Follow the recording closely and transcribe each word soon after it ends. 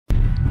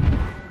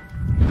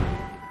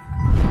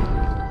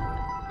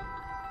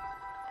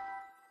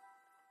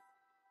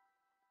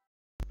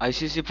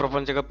ICC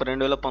ప్రపంచ cup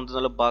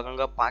 2019లో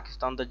భాగంగా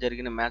పాకిస్తాన్తో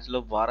జరిగిన మ్యాచ్లో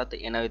భారత్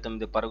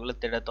 89 పరుగుల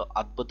తేడాతో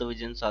అద్భుత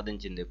విజయం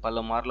సాధించింది.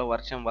 పలుమార్లు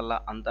వర్షం వల్ల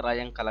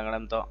అంతరాయం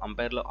కలగడంతో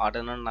అంపైర్లు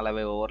ఆటను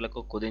 40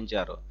 ఓవర్లకు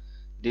కుదించారు.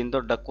 దీంతో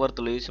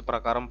డక్వర్త్ లూయిస్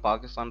ప్రకారం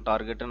పాకిస్తాన్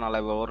టార్గెట్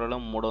 40 ఓవర్లలో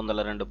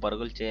 302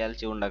 పరుగులు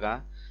చేయాల్సి ఉండగా,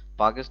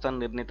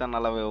 పాకిస్తాన్ నిర్ణీత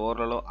 40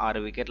 ఓవర్లలో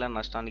 6 వికెట్ల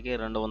నష్టానికి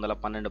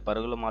 212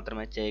 పరుగులు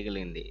మాత్రమే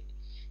చేయగలిగింది.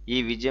 ఈ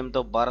విజయంతో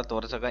భారత్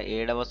వరుసగా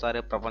 7వసారి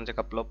ప్రపంచ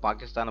కప్లో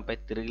పాకిస్తాన్పై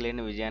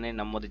తిరుగులేని విజయాన్ని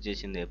నమోదు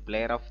చేసింది.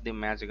 Player of the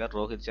మ్యాచ్గా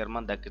Rohit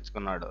Sharma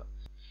దక్కించుకున్నాడు.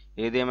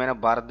 ఏదేమైనా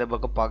భారత్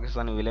దెబ్బకు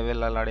పాకిస్తాన్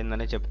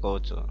విలవిల్లాడిందనే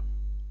చెప్పుకోవచ్చు.